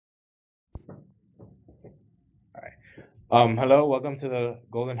Hello, welcome to the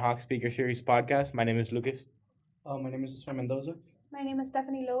Golden Hawk Speaker Series podcast. My name is Lucas. My name is Oscar Mendoza. My name is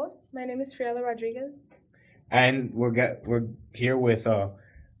Stephanie Lois. My name is Friela Rodriguez. And we're here with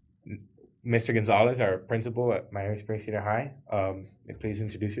Mr. Gonzalez, our principal at Miami Springs Senior High. Please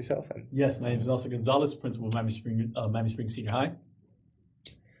introduce yourself. Yes, my name is also Gonzalez, principal of Miami Springs Senior High.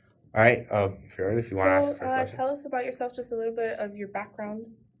 All right, Friela, if you want to ask the first question. Tell us about yourself, just a little bit of your background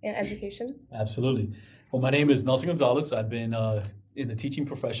in education. Absolutely. Well, my name is Nelson Gonzalez. I've been in the teaching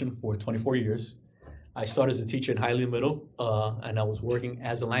profession for 24 years. I started as a teacher in Hialeah Middle, and I was working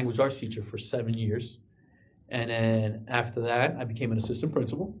as a language arts teacher for 7 years. And then after that, I became an assistant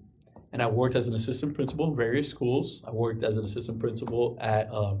principal. And I worked as an assistant principal in various schools. I worked as an assistant principal at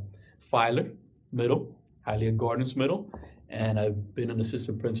Filer Middle, Hialeah Gardens Middle, and I've been an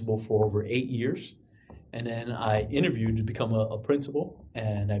assistant principal for over 8 years. And then I interviewed to become a principal,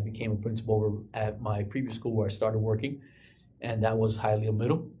 and I became a principal at my previous school where I started working, and that was Hialeah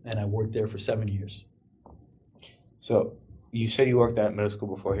Middle, and I worked there for 7 years. So you said you worked at middle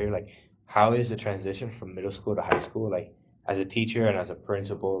school before here. Like, how is the transition from middle school to high school? Like, as a teacher and as a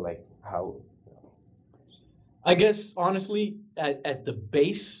principal, like how? I guess honestly, at the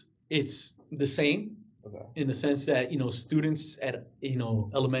base, it's the same. Okay. In the sense that, students at,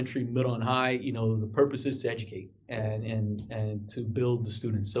 elementary, middle, and high, the purpose is to educate and to build the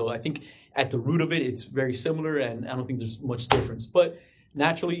students. So I think at the root of it, it's very similar, and I don't think there's much difference. But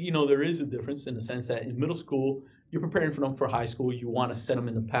naturally, there is a difference in the sense that in middle school, you're preparing for them for high school. You want to set them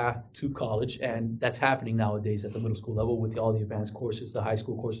in the path to college, and that's happening nowadays at the middle school level with all the advanced courses, the high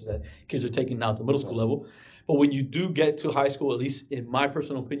school courses that kids are taking now at the middle school level. But when you do get to high school, at least in my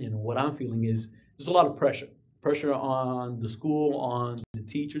personal opinion, what I'm feeling is there's a lot of pressure on the school, on the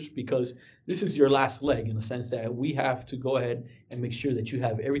teachers, because this is your last leg in the sense that we have to go ahead and make sure that you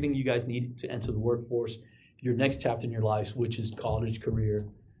have everything you guys need to enter the workforce, your next chapter in your lives, which is college, career,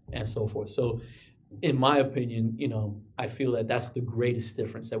 and so forth. So in my opinion, I feel that that's the greatest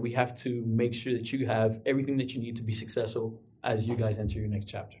difference, that we have to make sure that you have everything that you need to be successful as you guys enter your next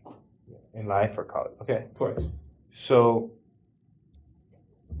chapter. In life or college? Okay. Correct. So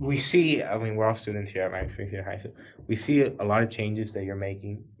we see, we're all students here at Miami Springs Senior High, so we see a lot of changes that you're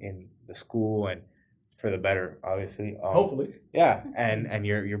making in the school and for the better, obviously. Hopefully. Yeah, and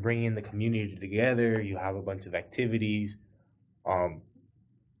you're bringing the community together. You have a bunch of activities.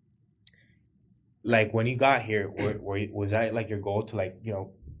 Like when you got here, was that like your goal to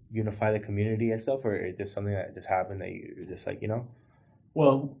unify the community and stuff, or is it just something that just happened that you're just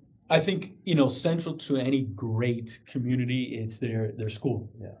Well, I think, central to any great community, it's their school.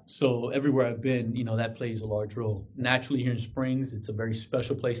 Yeah. So everywhere I've been, that plays a large role. Naturally, here in Springs, it's a very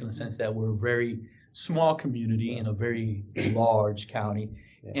special place in the sense that we're a very small community in a very large county,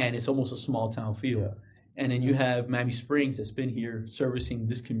 and it's almost a small town feel. Yeah. And then you have Miami Springs that's been here servicing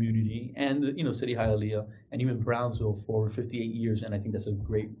this community and the city of Hialeah and even Brownsville for over 58 years, and I think that's a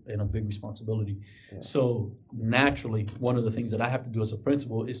great and a big responsibility. Yeah. So naturally, one of the things that I have to do as a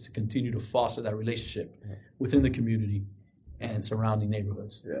principal is to continue to foster that relationship within the community and surrounding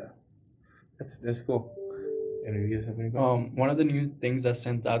neighborhoods. Yeah, that's cool. One of the new things that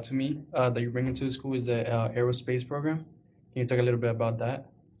sent out to me that you bring into the school is the aerospace program. Can you talk a little bit about that?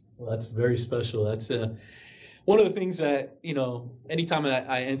 Well, that's very special. That's one of the things that, anytime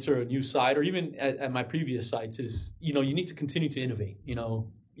I enter a new site or even at my previous sites is, you need to continue to innovate.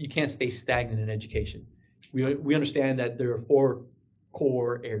 You can't stay stagnant in education. We understand that there are 4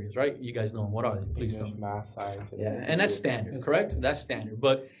 core areas, right? You guys know them. What are they? Please tell me. Math, science. And that's standard, correct? That's standard.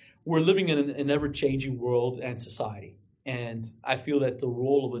 But we're living in an ever-changing world and society. And I feel that the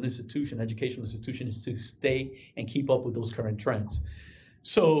role of an institution, educational institution, is to stay and keep up with those current trends.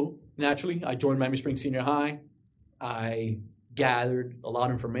 So naturally, I joined Miami Springs Senior High. I gathered a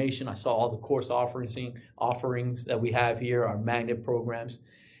lot of information. I saw all the course offerings that we have here, our magnet programs.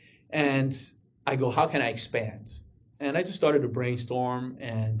 And I go, how can I expand? And I just started to brainstorm.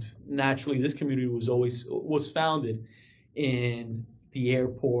 And naturally, this community was founded in the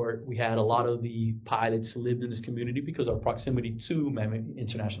airport. We had a lot of the pilots lived in this community because of our proximity to Miami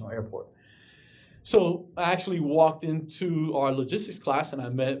International Airport. So I actually walked into our logistics class and I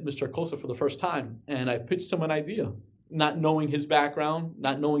met Mr. Acosta for the first time, and I pitched him an idea, not knowing his background,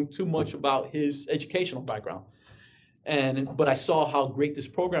 not knowing too much about his educational background. But I saw how great this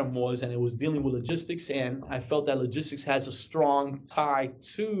program was, and it was dealing with logistics, and I felt that logistics has a strong tie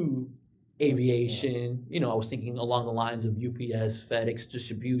to aviation. I was thinking along the lines of UPS, FedEx,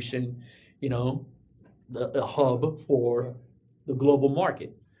 distribution, the hub for the global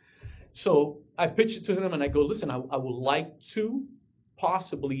market. So I pitched it to him and I go, listen, I would like to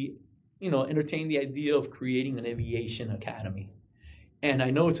possibly entertained the idea of creating an aviation academy. And I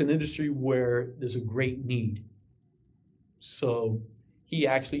know it's an industry where there's a great need. So he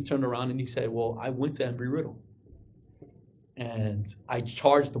actually turned around and he said, well, I went to Embry-Riddle and I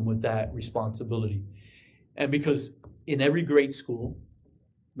charged them with that responsibility. And because in every great school,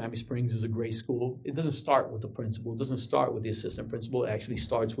 Miami Springs is a great school, it doesn't start with the principal, it doesn't start with the assistant principal, it actually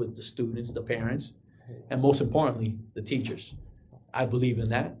starts with the students, the parents, and most importantly, the teachers. I believe in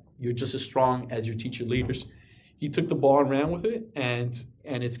that. You're just as strong as your teacher leaders. He took the ball and ran with it, and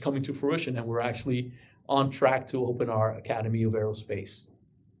it's coming to fruition, and we're actually on track to open our Academy of Aerospace.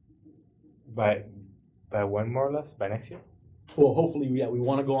 By when, more or less? By next year? Well, hopefully, yeah, we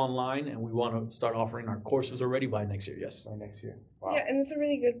want to go online, and we want to start offering our courses already by next year, yes. By next year. Wow. Yeah, and it's a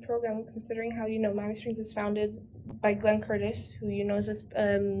really good program considering how, Miami Springs is founded by Glenn Curtis, who, is this, He's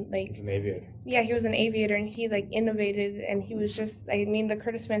an aviator. yeah, he was an aviator and he, innovated and he was just, the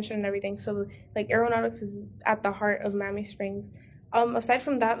Curtis mentioned and everything. So, aeronautics is at the heart of Miami Springs. Aside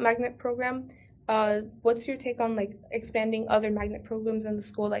from that magnet program, what's your take on, expanding other magnet programs in the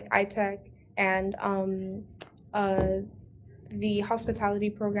school, like iTech and, the hospitality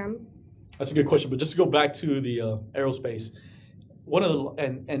program? That's a good question. But just to go back to the aerospace,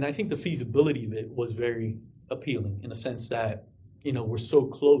 and I think the feasibility of it was very appealing in the sense that, we're so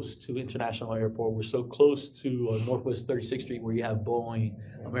close to International Airport. We're so close to Northwest 36th Street where you have Boeing,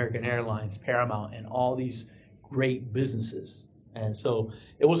 American Airlines, Paramount, and all these great businesses. And so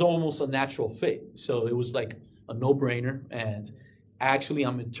it was almost a natural fit. So it was like a no-brainer. And actually,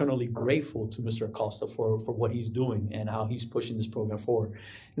 I'm eternally grateful to Mr. Acosta for what he's doing and how he's pushing this program forward.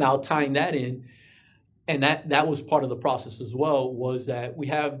 Now, tying that in, and that was part of the process as well, was that we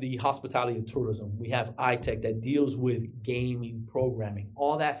have the hospitality and tourism. We have iTech that deals with gaming, programming.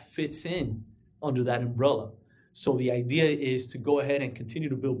 All that fits in under that umbrella. So the idea is to go ahead and continue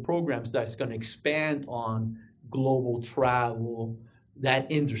to build programs that's going to expand on global travel, that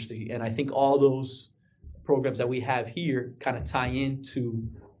industry. And I think all those programs that we have here kind of tie into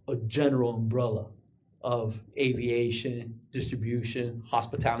a general umbrella of aviation, distribution,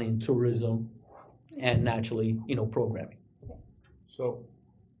 hospitality and tourism, and naturally, programming. So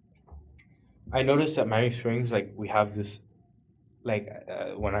I noticed at Miami Springs, we have this,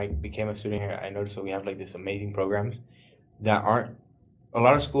 when I became a student here, I noticed that we have this amazing programs that aren't, a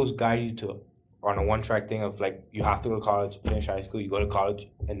lot of schools guide you to on a one-track thing of you have to go to college, finish high school, you go to college,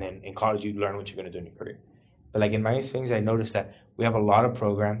 and then in college you learn what you're going to do in your career. But in Miami Springs, I noticed that we have a lot of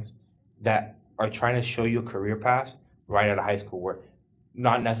programs that are trying to show you a career path right out of high school, where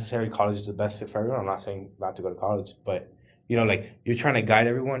not necessarily college is the best fit for everyone. I'm not saying not to go to college, but you're trying to guide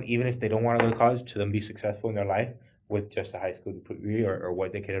everyone, even if they don't want to go to college, to them be successful in their life with just a high school degree or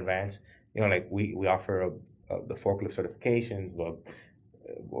what they can advance. We offer the forklift certifications,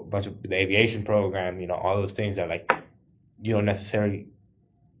 a bunch of the aviation program, all those things that you don't necessarily.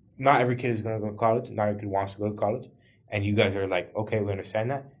 Not every kid is going to go to college. Not every kid wants to go to college. And you guys are okay, we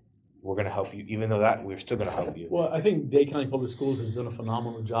understand that. We're going to help you. Even though that, we're still going to help you. Well, I think Dade County Public Schools has done a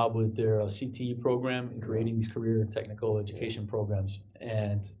phenomenal job with their CTE program in creating these career and technical education programs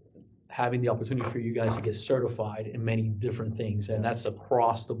and having the opportunity for you guys to get certified in many different things. And that's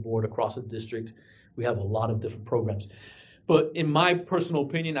across the board, across the district. We have a lot of different programs. But in my personal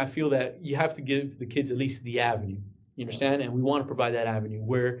opinion, I feel that you have to give the kids at least the avenue. You understand? And we want to provide that avenue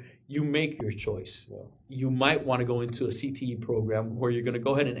where you make your choice. Yeah. You might want to go into a CTE program where you're going to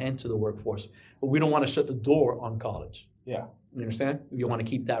go ahead and enter the workforce, but we don't want to shut the door on college. Yeah. You understand? You want to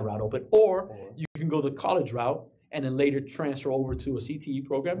keep that route open. Or you can go the college route and then later transfer over to a CTE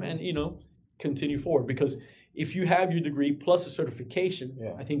program and, continue forward. Because if you have your degree plus a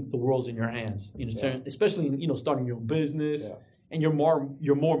certification, I think the world's in your hands. You understand? Yeah. Especially, starting your own business, and you're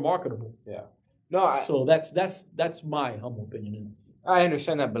more marketable. Yeah. So that's my humble opinion. I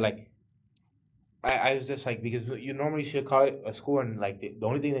understand that, but I was just because you normally see a school and the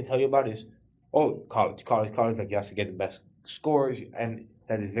only thing they tell you about is, college. You have to get the best scores, and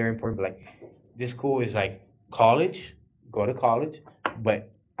that is very important. But this school is college, go to college,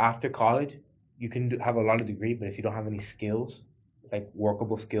 but after college you can have a lot of degree, but if you don't have any skills,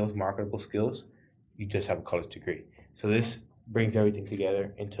 workable skills, marketable skills, you just have a college degree. So this brings everything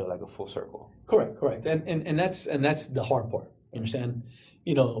together into a full circle. Correct. And that's the hard part. You understand?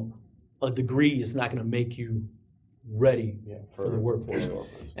 A degree is not going to make you ready for the workforce.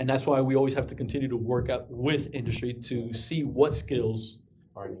 And that's why we always have to continue to work out with industry to see what skills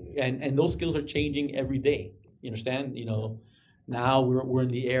are needed. And those skills are changing every day. You understand? Now we're in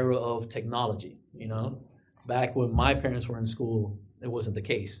the era of technology. Back when my parents were in school, it wasn't the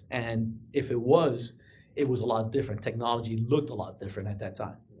case. And if it was a lot different. Technology looked a lot different at that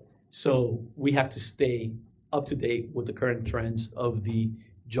time. So we have to stay up to date with the current trends of the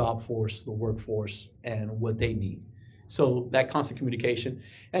job force, the workforce, and what they need. So that constant communication,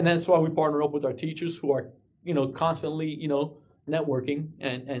 and that's why we partner up with our teachers who are, constantly, networking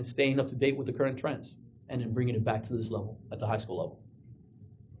and staying up to date with the current trends, and then bringing it back to this level at the high school level.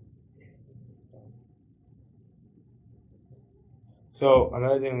 So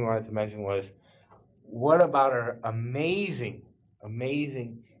another thing we wanted to mention was, what about our amazing,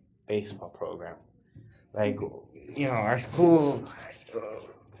 amazing baseball program? Like, our school,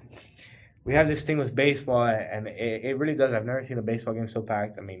 we have this thing with baseball, and it really does. I've never seen a baseball game so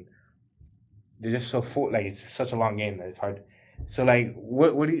packed. I mean, they're just so full. Like, it's such a long game that it's hard. So, like,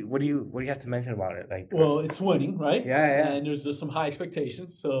 what do you have to mention about it? Like, Well, it's winning, right? Yeah. And there's just some high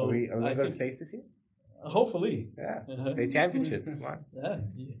expectations. So are we I gonna go to think, states this year? hopefully. Yeah, Uh-huh. state championship. Come on, Yeah,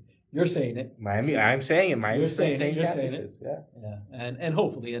 you're saying it. Miami. I'm saying it. Miami. You're saying it. You're saying championships. it. Yeah. Yeah, and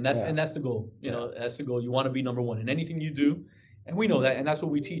hopefully, and that's the goal. That's the goal. You want to be number one in anything you do, and we know that, and that's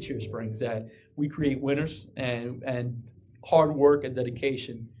what we teach here at Springs. That we create winners, and hard work and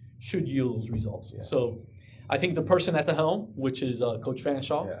dedication should yield those results. Yeah. So, I think the person at the helm, which is Coach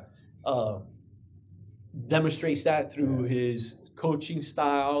Fanshaw, demonstrates that through his coaching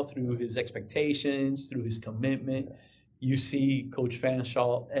style, through his expectations, through his commitment. You see Coach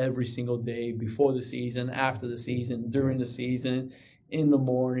Fanshaw every single day, before the season, after the season, during the season, in the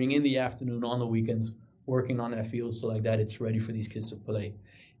morning, in the afternoon, on the weekends, working on that field so like that it's ready for these kids to play.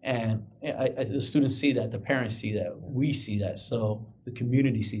 And the students see that, the parents see that, we see that, so the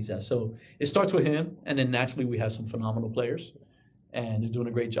community sees that. So it starts with him, and then naturally we have some phenomenal players, and they're doing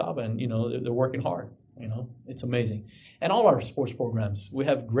a great job, and they're working hard. It's amazing. And all our sports programs, we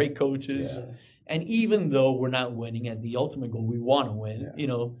have great coaches. Yeah. And even though we're not winning at the ultimate goal, we want to win.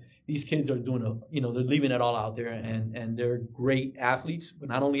 Yeah. These kids are doing they're leaving it all out there, and they're great athletes. But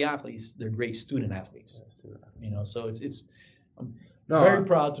not only athletes, they're great student athletes. So it's very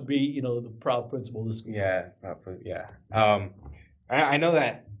proud to be the proud principal of the school. Yeah, I know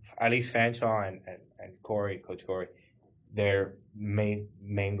that at least Fanshaw and Corey, Coach Corey, their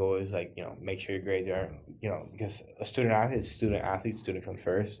main goal is like make sure your grades are because a student athlete is student comes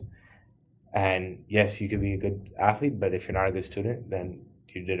first. And yes, you could be a good athlete, but if you're not a good student, then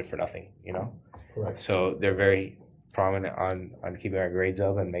you did it for nothing, Correct. So they're very prominent on keeping our grades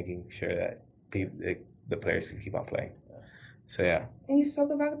up and making sure that the players can keep on playing. So yeah. And you spoke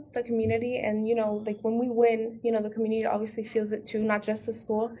about the community, and like when we win, the community obviously feels it too, not just the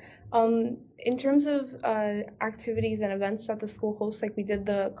school. In terms of activities and events that the school hosts, like we did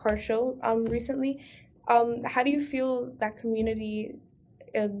the car show recently, how do you feel that community?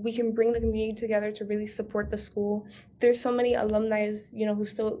 We can bring the community together to really support the school. There's so many alumni,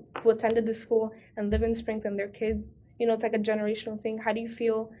 who attended the school and live in Springs, and their kids. It's like a generational thing. How do you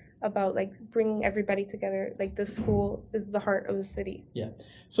feel about like bringing everybody together? Like the school is the heart of the city. Yeah.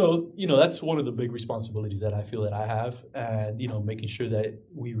 So that's one of the big responsibilities that I feel that I have, and making sure that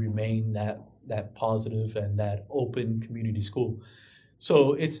we remain that positive and that open community school.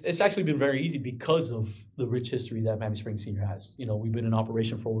 So it's actually been very easy because of the rich history that Miami Springs Senior has. We've been in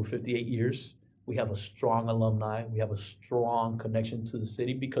operation for over 58 years. We have a strong alumni. We have a strong connection to the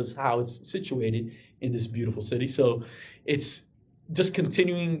city because how it's situated in this beautiful city. So it's just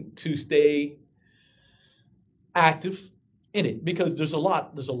continuing to stay active in it because there's a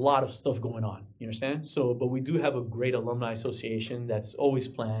lot of stuff going on. You understand? So, but we do have a great alumni association that's always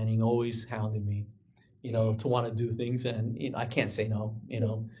planning, always hounding me. To want to do things, and I can't say no,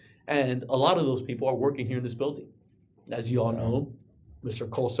 and a lot of those people are working here in this building. As you all know, Mr.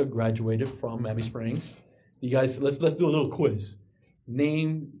 Costa graduated from Miami Springs. You guys, let's do a little quiz.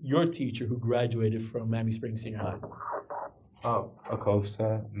 Name your teacher who graduated from Miami Springs Senior High. Oh,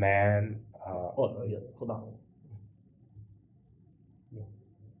 Acosta, man. Hold on.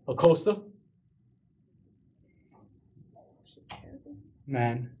 Acosta?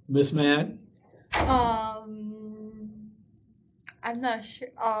 Man. Miss Man? I'm not sure.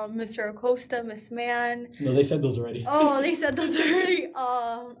 Mr. Acosta, Miss Man. No, they said those already. Oh, they said those already.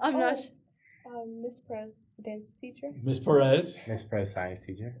 I'm not sure. Miss Perez, dance teacher. Miss Perez. Miss Perez, science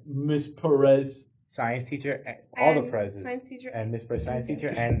teacher. Miss Perez. Science teacher. All the Perez's. Science teacher. And Miss Perez, science teacher,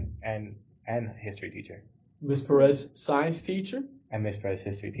 and history teacher. Miss Perez, science teacher. And Miss Perez,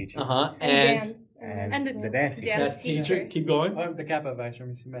 history teacher. And the dance teacher. Dance teacher. Keep going. Oh, the Kappa advisor,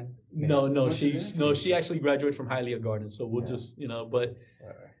 Miss Man. No, she actually graduated from Hialeah Gardens. So we'll just, but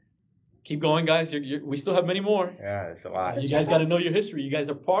keep going, guys. We still have many more. Yeah, it's a lot. You guys got to know your history. You guys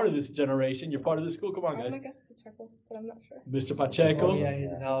are part of this generation. You're part of this school. Come on, I guys. guess Pacheco, but I'm not sure. Mr. Pacheco. Oh, yeah,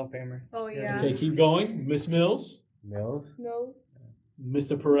 he's a Hall of Famer. Oh, yeah. Okay, keep going. Miss Mills. Mills. No.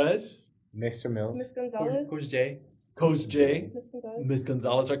 Mr. Perez, Mr. Mills. Miss Gonzalez. Coach J. Coach J, Miss Gonzalez. Miss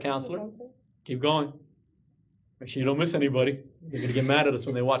Gonzalez, our counselor. Keep going. Make sure you don't miss anybody. They're going to get mad at us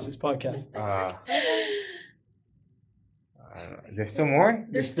when they watch this podcast. There's still more?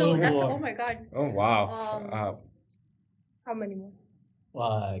 There's still still, more. oh my God. Oh, wow. How many more? Well,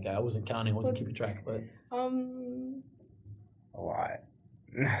 I wasn't counting, wasn't keeping track, but A lot.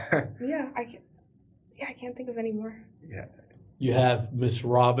 Yeah, I can't think of any more. Yeah. you have Miss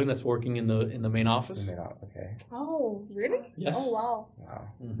Robin that's working in the main office. Okay. Oh, really? Yes. Oh, wow. Wow.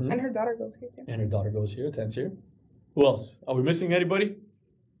 Mhm. And her daughter goes here too. And her daughter goes here, attends here. Who else? Are we missing anybody?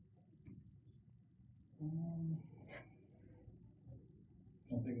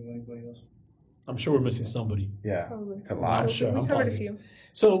 Don't think of anybody else. I'm sure we're missing somebody. Yeah. Probably. It's a lot. I'm sure. We I'm covered a positive. few.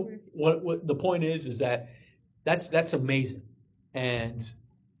 So what the point is that that's amazing, and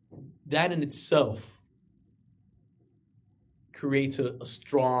that in itself creates a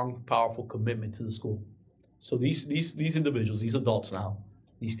strong, powerful commitment to the school. So these individuals, these adults now,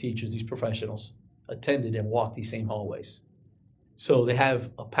 these teachers, these professionals, attended and walked these same hallways. So they have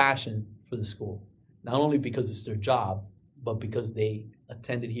a passion for the school, not only because it's their job, but because they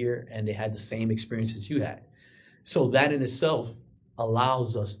attended here and they had the same experiences you had. So that in itself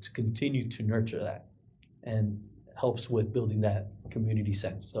allows us to continue to nurture that and helps with building that community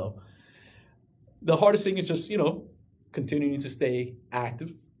sense. So the hardest thing is just, continuing to stay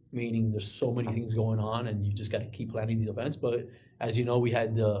active, meaning there's so many things going on and you just got to keep planning these events. But as you know, we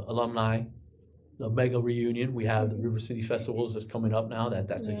had the alumni, the mega reunion. We have the River City Festivals that's coming up now.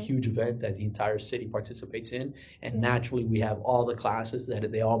 That's a huge event that the entire city participates in. And naturally, we have all the classes that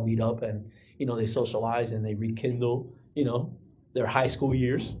they all meet up and, they socialize and they rekindle, their high school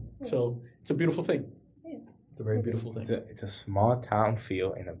years. So it's a beautiful thing. It's a very beautiful thing. It's a small town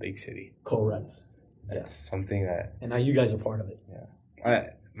feel in a big city. Correct. That's something that. And now you guys are part of it.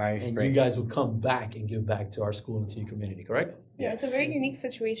 Miami And Springs. you guys will come back and give back to our school and to your community, correct? Yeah, it's a very unique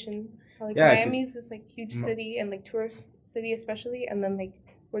situation. Like Yeah, Miami's this like huge city and like tourist city especially, and then like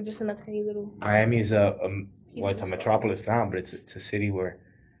we're just in a tiny little. Miami is it's a metropolis now, but it's a city where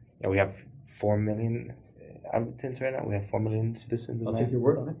we have 4 million inhabitants right now. We have 4 million citizens. I'll take your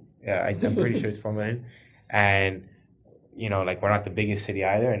word on it. Yeah, I'm pretty sure it's 4 million. And, we're not the biggest city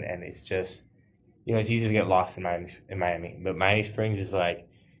either. And it's just, it's easy to get lost in Miami. But Miami Springs is like,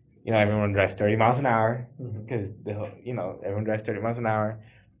 everyone drives 30 miles an hour because, everyone drives 30 miles an hour.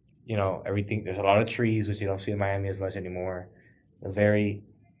 Everything, there's a lot of trees, which you don't see in Miami as much anymore. You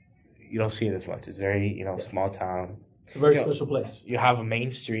don't see it as much. It's very, small town. It's a very special place. You have a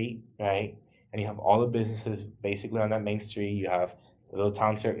main street, right? And you have all the businesses basically on that main street. You have the little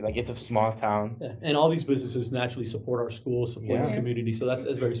town circuit. Like, it's a small town. Yeah. And all these businesses naturally support our school, support this community. So that's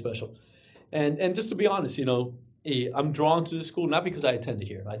very special. And just to be honest, I'm drawn to the school not because I attended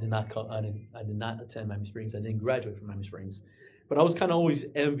here. I did not attend Miami Springs. I didn't graduate from Miami Springs. But I was kind of always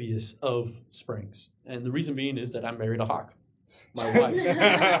envious of Springs. And the reason being is that I married a Hawk. My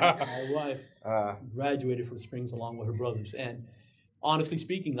wife graduated from Springs along with her brothers. And honestly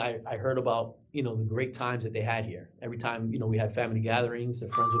speaking, I heard about, the great times that they had here. Every time, we had family gatherings, their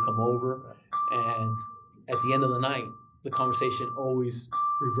friends would come over. And at the end of the night, the conversation always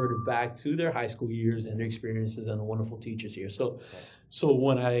reverted back to their high school years and their experiences and the wonderful teachers here. So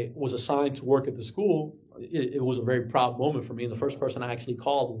when I was assigned to work at the school, it was a very proud moment for me. And the first person I actually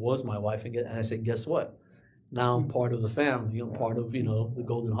called was my wife. And I said, guess what? Now I'm part of the family. I'm part of, the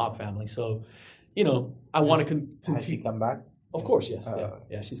Golden Hawk family. So, I want to continue. Has she come back? Of course, yes.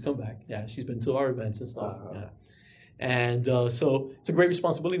 Yeah, she's come back. Yeah, she's been to our events and stuff. Yeah. And so it's a great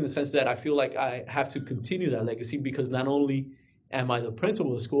responsibility in the sense that I feel like I have to continue that legacy because not only am I the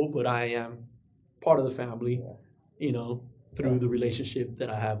principal of the school, but I am part of the family, through the relationship that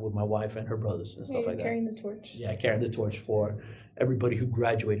I have with my wife and her brothers and stuff like that. Carrying the torch. Yeah, carrying the torch for everybody who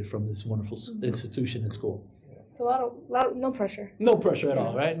graduated from this wonderful institution and school. It's a lot of no pressure. No pressure at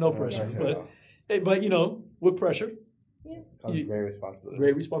all, right? No pressure. But with pressure, Very responsible.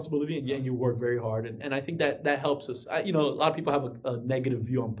 great responsibility, and you work very hard, and I think that helps us. A lot of people have a negative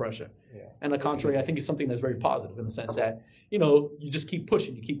view on pressure, and the contrary, I think it's something that's very positive in the sense that you just keep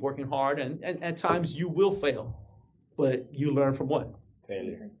pushing, you keep working hard, and at times you will fail, but you learn from what?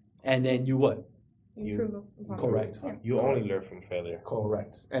 Failure. And then you what? Improve. Correct. You only learn from failure.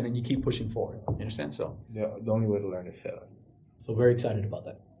 Correct. And then you keep pushing forward. You understand? So The only way to learn is failing. So very excited about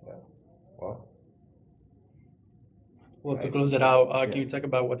that. Well, to close it out, can you talk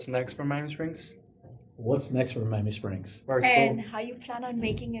about what's next for Miami Springs? What's next for Miami Springs? For our And school? how you plan on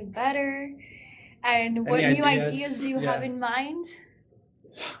making it better, and what Any new ideas? ideas do you have in mind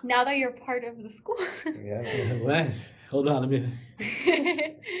now that you're part of the school? Yeah. Well, Hold on, let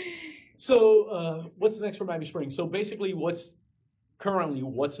me. So, what's next for Miami Springs? So basically, what's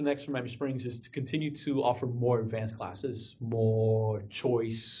the next for Miami Springs is to continue to offer more advanced classes, more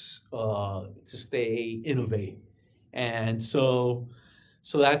choice, to stay innovate, and so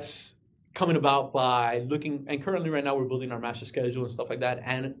that's coming about by looking. And currently, right now, we're building our master schedule and stuff like that,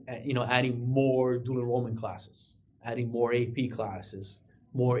 and adding more dual enrollment classes, adding more AP classes,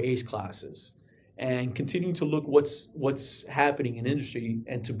 more ACE classes, and continuing to look what's happening in industry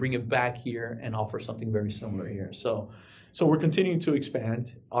and to bring it back here and offer something very similar here. So we're continuing to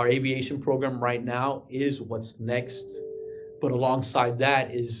expand. Our aviation program right now is what's next, but alongside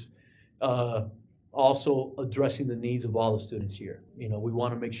that is also addressing the needs of all the students here. We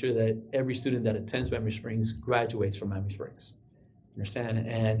want to make sure that every student that attends Miami Springs graduates from Miami Springs. Understand?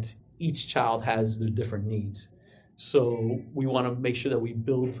 And each child has their different needs. So we want to make sure that we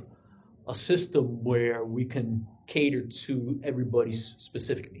build a system where we can cater to everybody's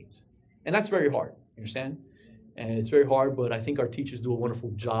specific needs. And that's very hard, you understand? And it's very hard, but I think our teachers do a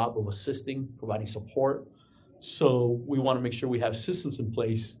wonderful job of assisting, providing support. So we want to make sure we have systems in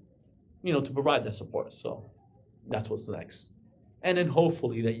place, to provide that support. So that's what's next. And then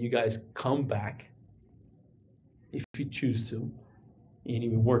hopefully that you guys come back, if you choose to, and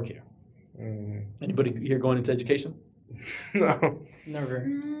even work here. Anybody here going into education? No. Never.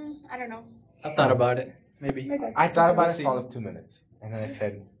 I don't know. I thought about it. Maybe. I thought about We'll it see. for all of 2 minutes, and then I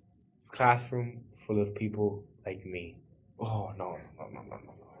said, classroom full of people like me. Oh, no.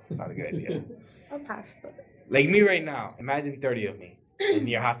 It's not a good idea. I'll pass. Like me right now, imagine 30 of me, and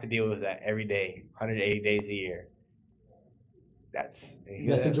you have to deal with that every day, 180 days a year. That's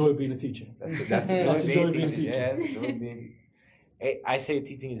the joy of being a teacher. That's the joy That's of the joy of being being a teacher. Yeah, that's the joy of being. I say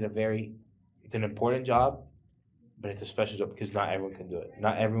teaching is it's an important job, but it's a special job because not everyone can do it.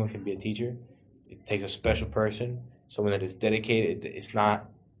 Not everyone can be a teacher. It takes a special person, someone that is dedicated. It's not.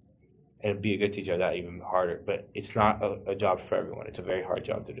 And be a good teacher, that even harder. But it's not a job for everyone. It's a very hard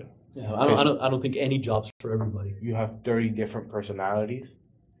job to do. Yeah, I don't think any job's for everybody. You have 30 different personalities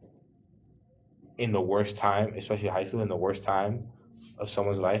in the worst time, especially high school, in the worst time of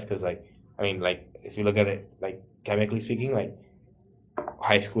someone's life. Because, if you look at it, chemically speaking,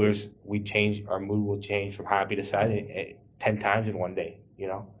 high schoolers, our mood will change from happy to sad 10 times in one day,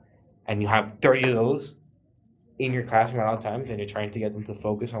 And you have 30 of those in your classroom at all times, and you're trying to get them to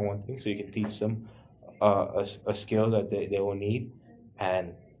focus on one thing so you can teach them a skill that they will need.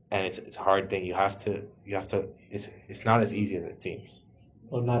 And it's a hard thing. You have to. It's not as easy as it seems.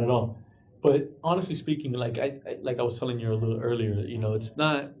 Well, not at all. But honestly speaking, like I was telling you a little earlier, it's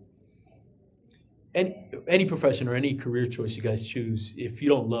not any profession or any career choice you guys choose. If you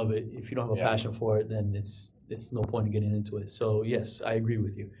don't love it, if you don't have a passion for it, then it's no point in getting into it. So yes, I agree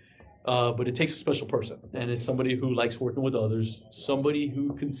with you. But it takes a special person, and it's somebody who likes working with others, somebody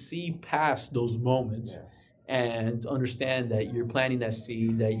who can see past those moments and understand that you're planting that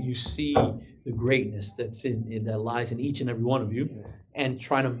seed, that you see the greatness that lies in each and every one of you, and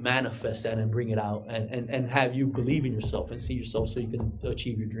trying to manifest that and bring it out and have you believe in yourself and see yourself so you can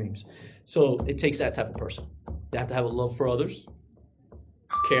achieve your dreams. So it takes that type of person. They have to have a love for others,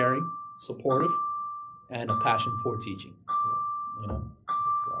 caring, supportive, and a passion for teaching.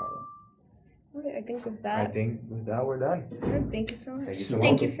 All right, I think with I that, think with that we're done. thank you so much. Thank you so much.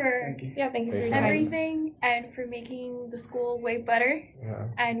 Thank you for Yeah, thank you for your time. everything and for making the school way better. Yeah.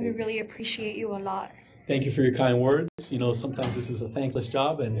 And we really appreciate you a lot. Thank you for your kind words. Sometimes this is a thankless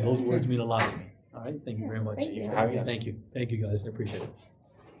job, and those words mean a lot to me. All right, thank you very much. Thank you. for having us. Thank you, guys. I appreciate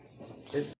it.